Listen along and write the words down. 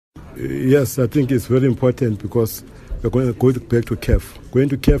Yes, I think it's very important because we're going to go back to CAF. Going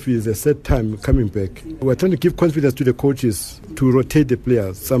to CAF is a set time coming back. We're trying to give confidence to the coaches to rotate the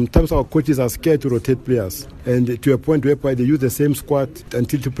players. Sometimes our coaches are scared to rotate players, and to a point whereby they use the same squad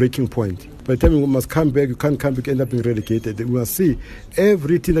until to breaking point. By the time we must come back, you can't come back, end up being relegated. We must see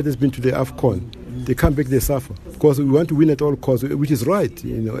every team that has been to the AFCON, they come back, they suffer. Because we want to win at all costs, which is right,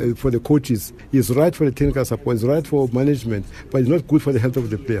 for the coaches. It's right for the technical support, it's right for management, but it's not good for the health of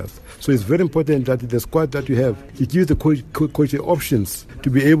the players. So it's very important that the squad that you have, it gives the coach options to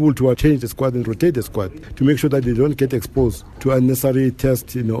be able to change the squad and rotate the squad to make sure that they don't get exposed to unnecessary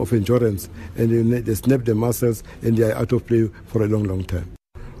tests, of endurance, and they snap their muscles and they are out of play for a long, long time.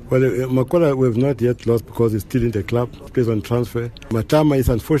 Well, Makola we have not yet lost because he's still in the club, plays on transfer. Matama is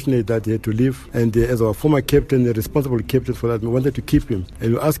unfortunate that he had to leave, and as our former captain, the responsible captain for that, we wanted to keep him.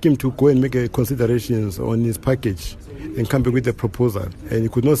 And we asked him to go and make considerations on his package and come back with a proposal. And he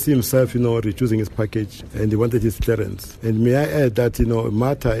could not see himself, reducing his package, and he wanted his clearance. And may I add that,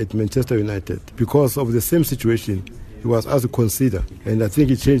 Mata at Manchester United, because of the same situation, he was asked to consider, and I think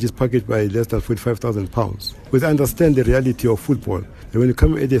he changed his package by less than £45,000. But I understand the reality of football. And when you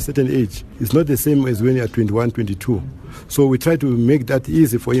come at a certain age, it's not the same as when you are 21, 22. So we try to make that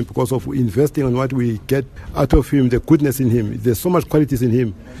easy for him because of investing on what we get out of him, the goodness in him. There's so much qualities in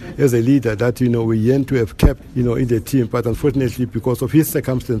him as a leader that, we yearn to have kept, in the team. But unfortunately, because of his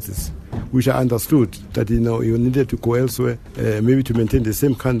circumstances, which I understood that, he needed to go elsewhere, maybe to maintain the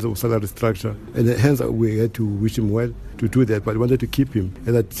same kinds of salary structure. And hence, we had to wish him well to do that, but I wanted to keep him.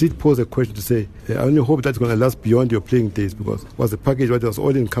 And I did pose a question to say, I only hope that's going to last beyond your playing days, because it was a package that was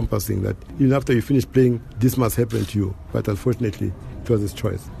all encompassing, that even after you finish playing, this must happen to you. But unfortunately, it was his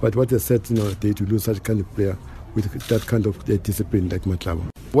choice. But what they said, they to lose such a kind of player with that kind of discipline like Matlaba.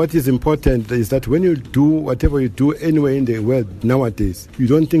 What is important is that when you do whatever you do anywhere in the world nowadays, you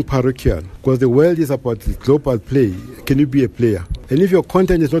don't think parochial, because the world is about global play. Can you be a player? And if your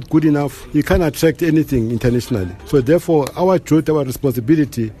content is not good enough, you can't attract anything internationally. So therefore, our duty, our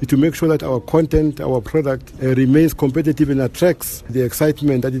responsibility is to make sure that our content, our product remains competitive and attracts the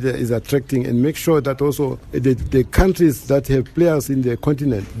excitement that it is attracting, and make sure that also the countries that have players in the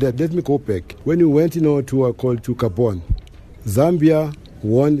continent, let me go back. When we went, to Gabon, Zambia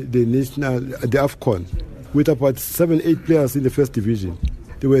won the AFCON with about 7-8 players in the first division.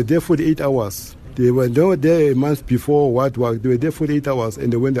 They were there for 8 hours. They were not there a month before they were there for 8 hours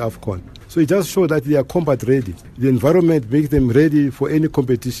and they won the AFCON. So it just shows that they are combat ready. The environment makes them ready for any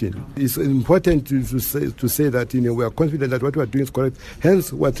competition. It's important to say that we are confident that what we are doing is correct.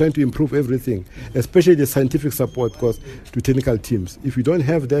 Hence, we are trying to improve everything, especially the scientific support to technical teams. If we don't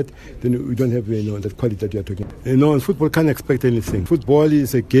have that, then we don't have that quality that you are talking about. And football can't expect anything. Football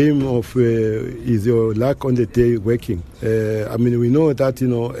is a game of is your luck on the day working. We know that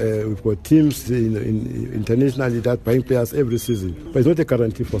we've got teams internationally that buying players every season, but it's not a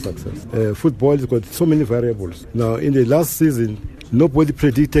guarantee for success. Football has got so many variables. Now, in the last season, nobody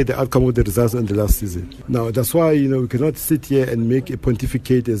predicted the outcome of the results in the last season. Now, that's why, we cannot sit here and make a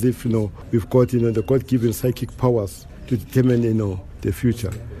pontificate as if, we've got, the God-given psychic powers to determine, the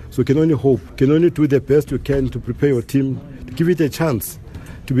future. So you can only hope, can only do the best you can to prepare your team, to give it a chance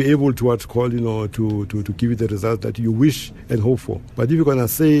to be able to to give you the result that you wish and hope for. But if you're going to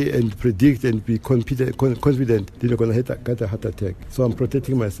say and predict and be confident, then you're going to get a heart attack. So I'm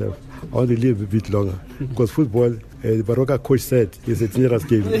protecting myself. I want to live a bit longer. Because football, the Baroka coach said, is a dangerous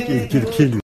game. It will kill you.